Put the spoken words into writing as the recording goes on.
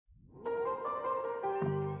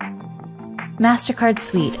Mastercard's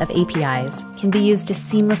suite of APIs can be used to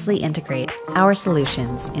seamlessly integrate our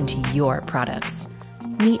solutions into your products.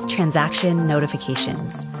 Meet Transaction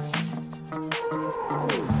Notifications.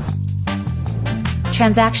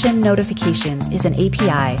 Transaction Notifications is an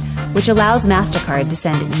API which allows Mastercard to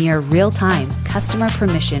send near real-time customer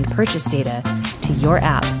permissioned purchase data to your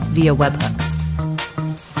app via webhooks.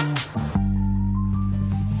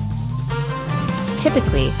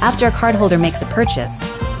 Typically, after a cardholder makes a purchase,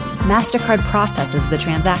 Mastercard processes the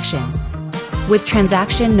transaction. With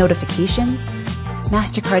Transaction Notifications,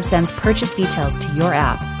 Mastercard sends purchase details to your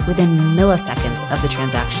app within milliseconds of the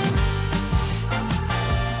transaction.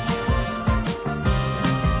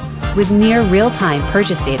 With near real-time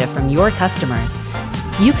purchase data from your customers,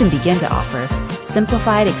 you can begin to offer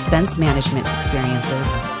simplified expense management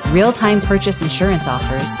experiences, real-time purchase insurance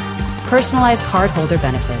offers, personalized cardholder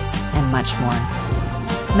benefits, and much more.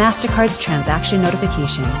 Mastercard's Transaction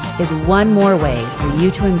Notifications is one more way for you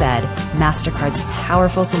to embed Mastercard's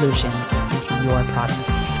powerful solutions into your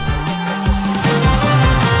products.